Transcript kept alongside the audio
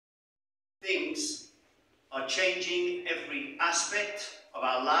things are changing every aspect of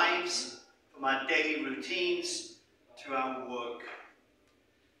our lives, from our daily routines to our work.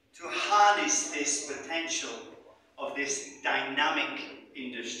 To harness this potential of this dynamic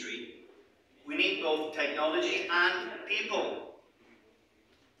industry, we need both technology and people.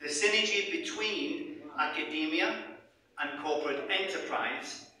 The synergy between academia and corporate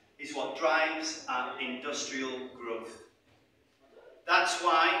enterprise is what drives our industrial growth. That's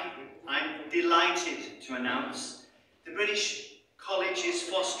why I'm delighted to announce the British College is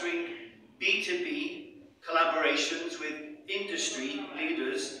fostering B2B collaborations with industry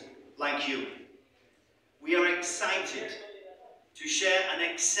leaders like you. We are excited to share an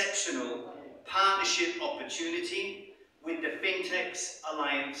exceptional partnership opportunity with the Fintech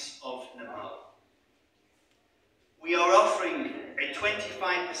Alliance of Nepal. We are offering a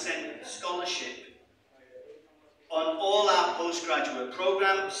 25% scholarship on all our postgraduate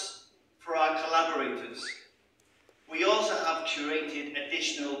programs for our collaborators. We also have curated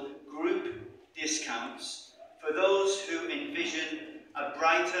additional group discounts for those who envision a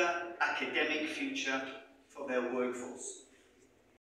brighter academic future for their workforce.